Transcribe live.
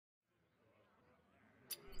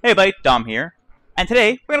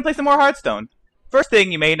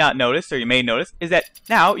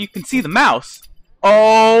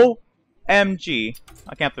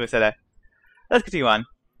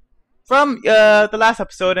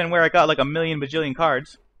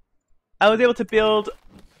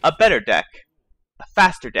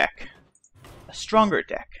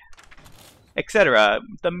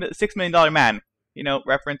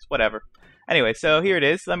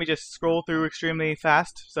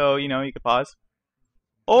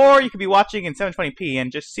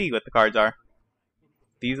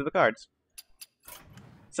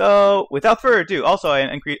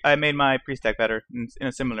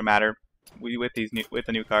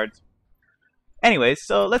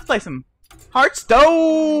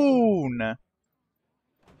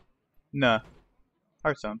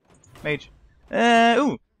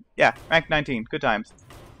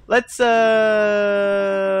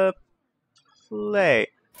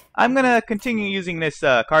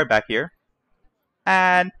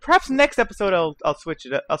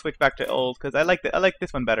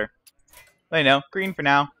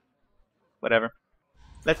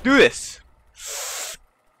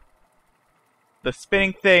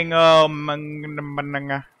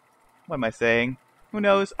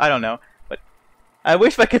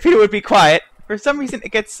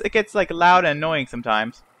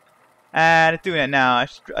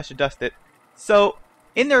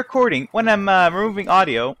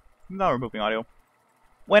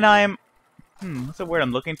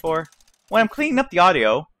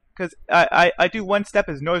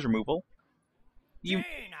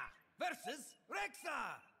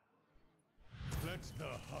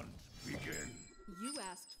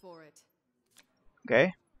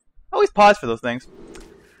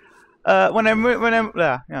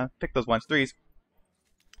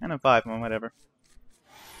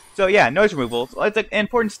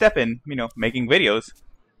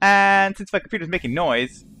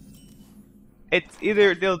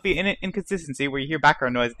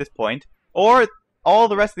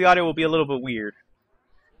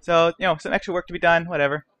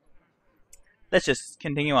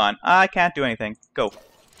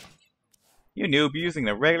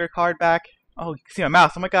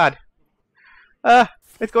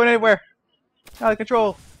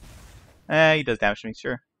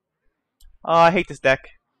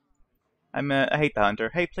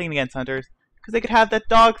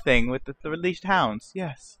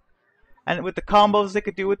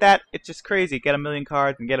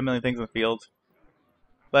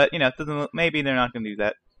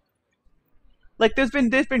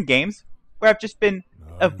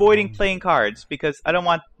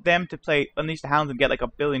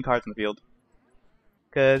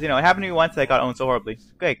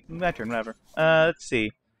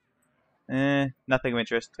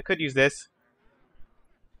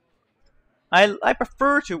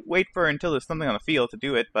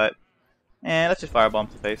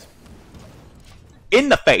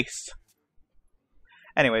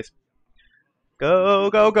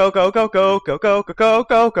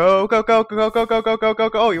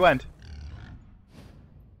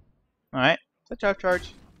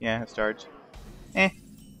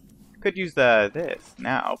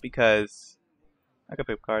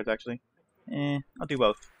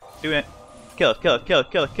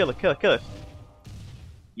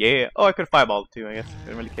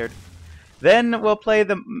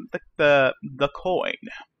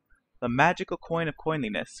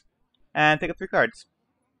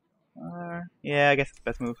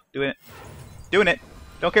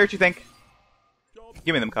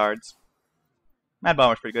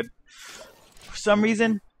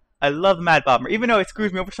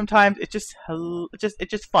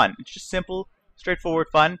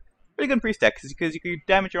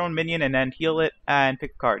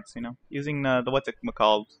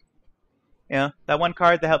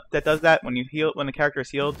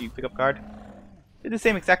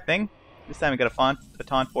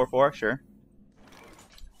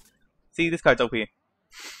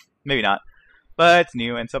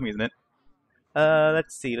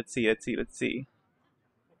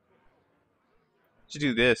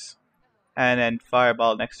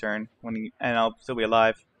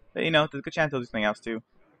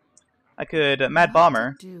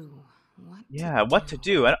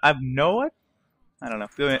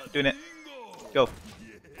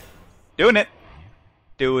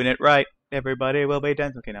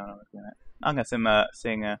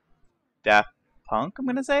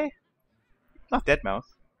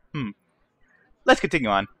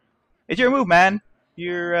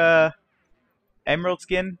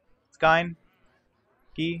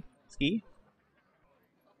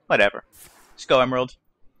Whatever. Just go, Emerald.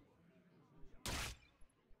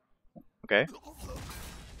 Okay.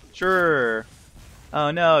 Sure.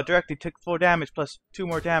 Oh no, directly took 4 damage plus 2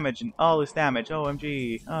 more damage and all this damage.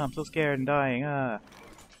 OMG. Oh, I'm so scared and dying.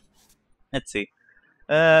 Let's see.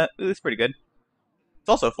 This is pretty good. It's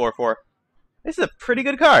also 4/4. This is a pretty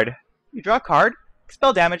good card. You draw a card,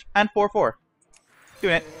 expel damage, and 4/4.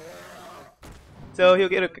 Doing it. So he'll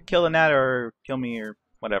get a kill in that or kill me or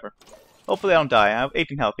whatever. Hopefully I don't die. I have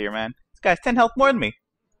 18 health here, man. This guy's 10 health more than me.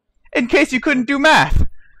 In case you couldn't do math!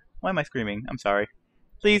 Why am I screaming? I'm sorry.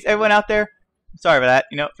 Please, everyone out there, I'm sorry for that.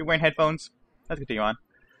 You know, if you're wearing headphones, let's continue on.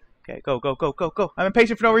 Okay, go, go, go, go, go. I'm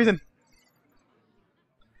impatient for no reason.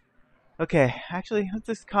 Okay, actually, let's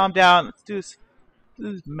just calm down. Let's do this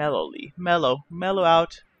mellowly. Mellow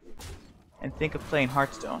out. And think of playing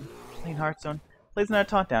Hearthstone. Playing Hearthstone. Plays another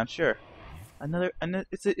taunt down, sure.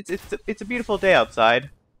 It's a beautiful day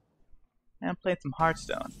outside. And I'm playing some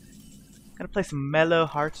Hearthstone. Gonna play some mellow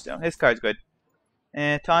Hearthstone. This card's good.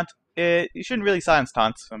 And taunt. You shouldn't really silence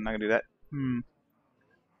taunts, so I'm not gonna do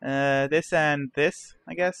that. This and this,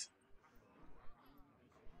 I guess.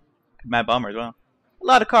 Mad Bomber as well. A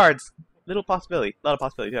lot of cards. Little possibility. A lot of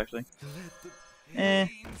possibilities, actually.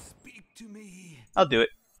 I'll do it.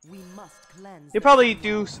 You'll probably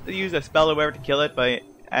use a spell or whatever to kill it,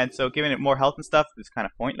 and so giving it more health and stuff is kind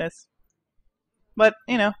of pointless. But,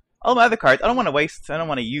 you know, all my other cards, I don't want to waste, I don't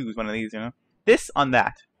want to use one of these, you know. This on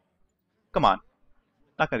that. Come on.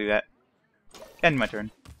 Not gonna do that. End my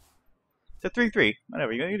turn. It's a 3/3.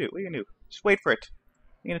 Whatever, you gonna do? What are you gonna do? Just wait for it.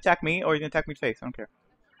 You gonna attack me, or you gonna attack me face? I don't care.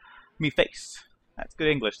 Me face. That's good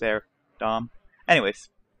English there, Dom.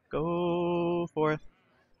 Anyways, go forth.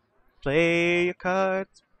 Play your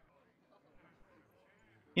cards.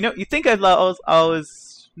 You know, you think I was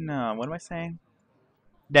no, what am I saying?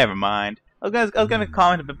 Never mind. I was gonna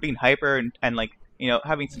comment about being hyper and like, you know,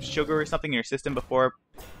 having some sugar or something in your system before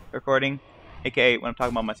recording, aka when I'm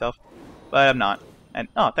talking about myself, but I'm not. And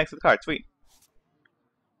oh, thanks for the card, sweet.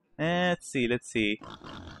 Let's see.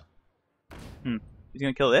 He's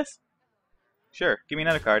gonna kill this? Sure, give me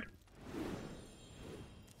another card.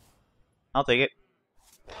 I'll take it.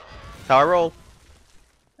 That's how I roll.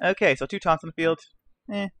 Okay, so 2 taunts on the field.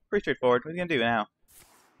 Pretty straightforward. What's he gonna do now?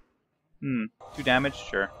 2 damage?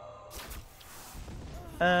 Sure.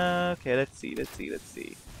 Okay, let's see. It's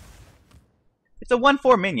a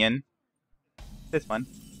 1/4 minion. This one.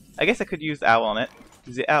 I guess I could use the owl on it.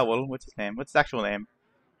 The owl, what's his name? What's his actual name?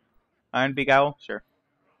 Iron Big Owl? Sure.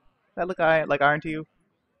 Does that look like iron to you?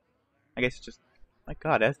 I guess it's just... My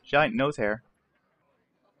god, that's giant nose hair.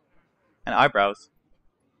 And eyebrows.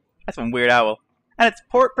 That's one weird owl. And it's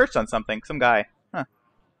perched on something. Some guy. Huh.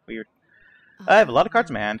 Weird. I have a lot of cards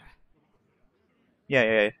in my hand.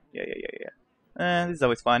 Yeah. This is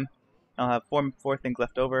always fun. I'll have four things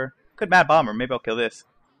left over. Could Mad Bomber. Maybe I'll kill this.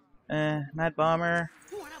 Mad Bomber.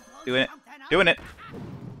 Doing it.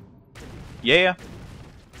 Yeah.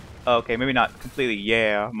 Okay, maybe not completely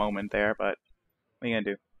yeah moment there, but what are you gonna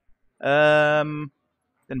do?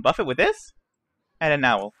 Then buff it with this? And an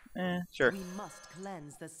owl. Sure. We must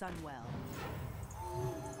cleanse the Sunwell.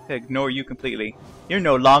 Ignore you completely. You're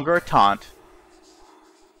no longer a taunt.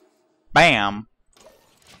 Bam!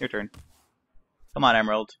 Your turn. Come on,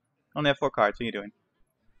 Emerald. Only have 4 cards. What are you doing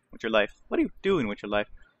with your life? What are you doing with your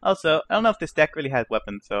life? Also, I don't know if this deck really has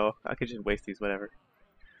weapons, so I could just waste these, whatever.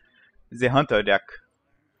 The Hunter deck.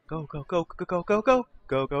 Go.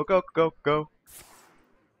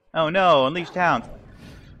 Oh no, Unleashed Hounds.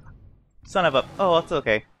 Son of a... Oh, it's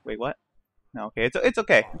okay. Wait, what? No, okay. It's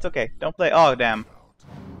okay. It's okay. Don't play... Oh, damn.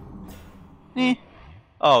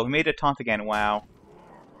 Oh, we made a taunt again. Wow.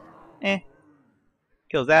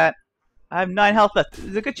 Kills that. I have 9 health left.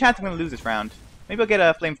 There's a good chance I'm going to lose this round. Maybe I'll get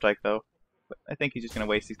a Flame Strike, though. But I think he's just going to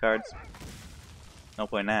waste these cards. No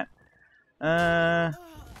point in that.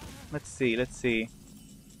 Let's see.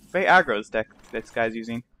 Very aggro deck this guy's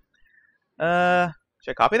using. Should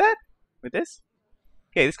I copy that? With this?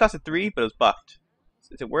 Okay, this cost a 3, but it was buffed.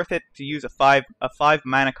 Is it worth it to use a 5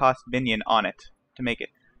 mana cost minion on it to make it?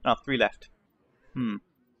 I have 3 left. It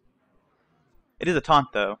is a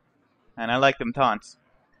taunt, though. And I like them taunts.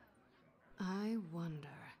 I wonder.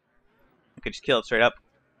 I could just kill it straight up.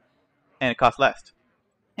 And it costs less.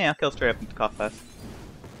 Yeah, I'll kill it straight up and it costs less.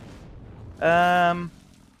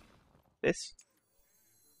 This?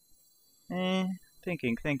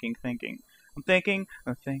 Thinking. I'm thinking.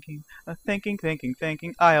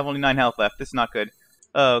 I have only 9 health left. This is not good.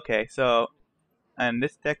 Okay, so... And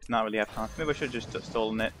this deck does not really have taunts. Maybe I should have just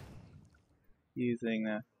stolen it. Using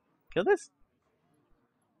the... Kill this?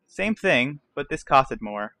 Same thing, but this costed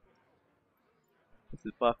more. This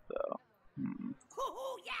is buff, though.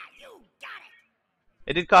 Hoo-hoo, yeah, you got it.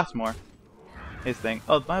 It did cost more. His thing.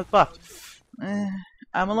 Oh, I was buffed.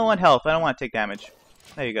 I'm low on health. I don't want to take damage.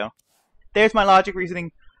 There you go. There's my logic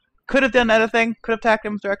reasoning. Could have done another thing. Could have attacked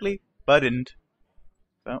him directly, but didn't.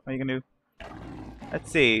 So, what are you gonna do?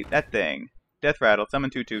 Let's see. That thing. Death Rattle. Summon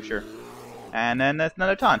 2/2, sure. And then that's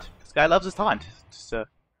another taunt. This guy loves his taunt.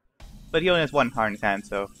 But he only has one card in his hand,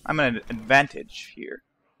 so I'm at an advantage here.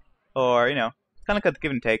 Or, you know, it's kind of like a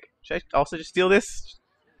give and take. Should I also just steal this?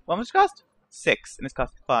 What much cost? 6, and this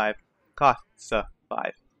costs 5. Costs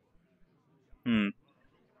 5.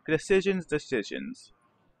 Decisions.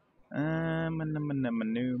 And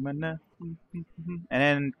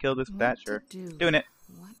then kill this with that, sure. Doing it.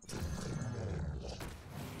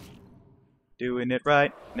 Doing it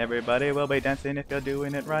right. And everybody will be dancing if you're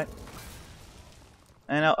doing it right.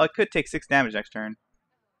 And I could take 6 damage next turn.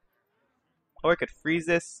 Or I could freeze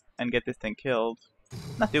this and get this thing killed.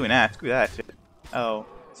 I'm not doing that. Screw that shit. Oh,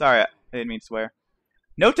 sorry. I didn't mean to swear.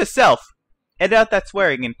 Note to self: edit out that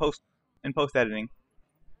swearing in post editing.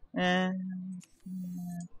 Could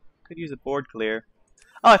use a board clear.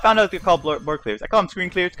 Oh, I found out they're called board clears. I call them screen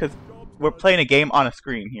clears because we're playing a game on a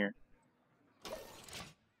screen here. And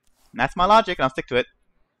that's my logic, and I'll stick to it.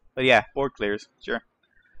 But yeah, board clears, sure.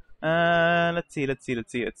 Let's see.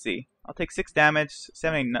 I'll take 6 damage.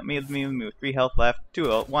 7 me with 3 health left.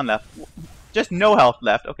 1 left. Just no health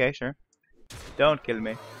left. Okay, sure. Don't kill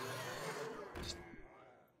me. Just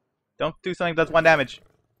don't do something that does 1 damage.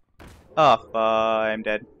 Oh, I'm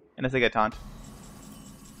dead. Unless I get taunt.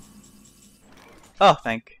 Oh,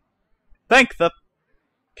 thank the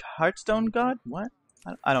Hearthstone god? What?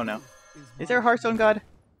 I don't know. Is there a Hearthstone god?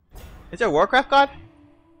 Is there a Warcraft god?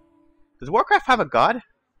 Does Warcraft have a god?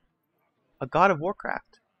 A god of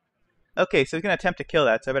Warcraft. Okay, so he's gonna attempt to kill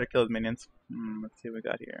that, so I better kill his minions. Let's see what we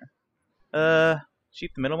got here.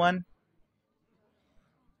 Sheep the middle one.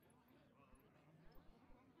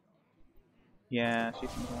 Yeah, sheep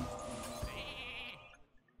the middle one.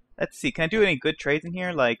 Let's see, can I do any good trades in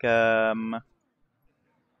here? Like, I'll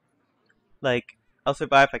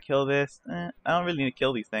survive if I kill this. I don't really need to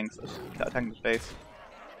kill these things. Let's just attack him in the face.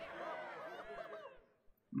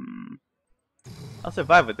 I'll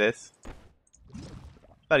survive with this.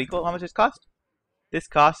 About equal. How much does this cost? This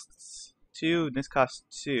costs 2, and this costs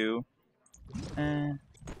 2. I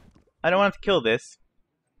don't want him to kill this.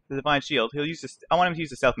 The Divine Shield. He'll use this. I want him to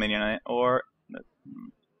use the Stealth minion on it, or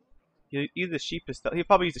he'll use the sheep. He'll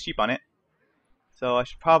probably use the sheep on it. So I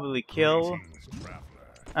should probably kill.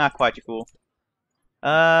 Quiet, you fool.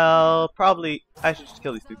 I should just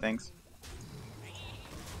kill these 2 things.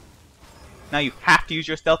 Now you have to use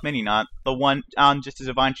your stealth minion on the one on just the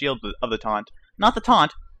Divine Shield of the taunt. Not the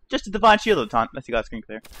taunt, just the Divine Shield of the taunt. Unless you got screen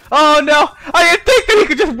clear. Oh no! I didn't think that he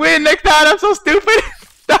could just win next time! I'm so stupid!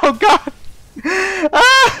 Oh god!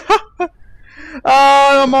 Oh,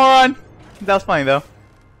 I'm a moron! That was funny though.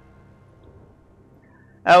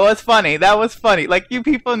 That was funny. That was funny. Like, you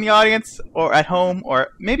people in the audience, or at home, or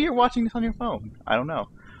maybe you're watching this on your phone. I don't know.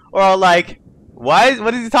 Or like,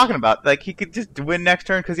 what is he talking about? Like, he could just win next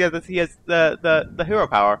turn because he has the hero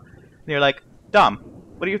power. And you're like, dumb.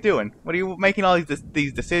 What are you doing? What are you making all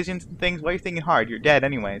these decisions and things? Why are you thinking hard? You're dead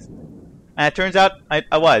anyways. And it turns out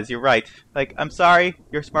I was. You're right. Like, I'm sorry.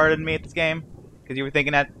 You're smarter than me at this game because you were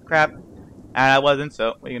thinking that crap, and I wasn't.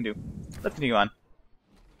 So what are you gonna do? Let's continue on.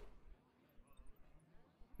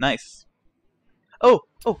 Nice. Oh.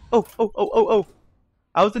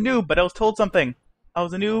 I was a noob, but I was told something. I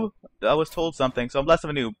was a noob, I was told something, so I'm less of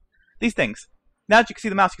a noob. These things. Now that you can see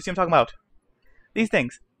the mouse, you can see what I'm talking about. These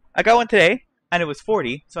things. I got one today, and it was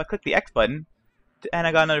 40, so I clicked the X button, and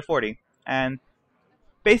I got another 40. And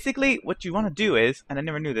basically, what you want to do is, and I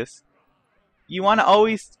never knew this, you want to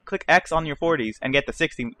always click X on your 40s and get the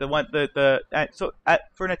 60.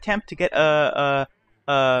 For an attempt to get a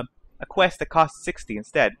quest that costs 60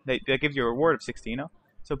 instead, that gives you a reward of 60, you know?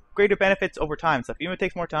 So greater benefits over time stuff. Even if it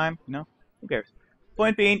takes more time, you know? Who cares?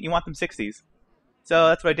 Point being, you want them 60s. So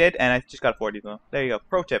that's what I did, and I just got a 40 though. There you go.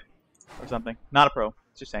 Pro tip. Or something. Not a pro.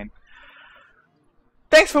 Just saying.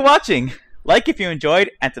 Thanks for watching! Like if you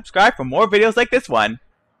enjoyed, and subscribe for more videos like this one.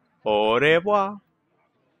 Au revoir!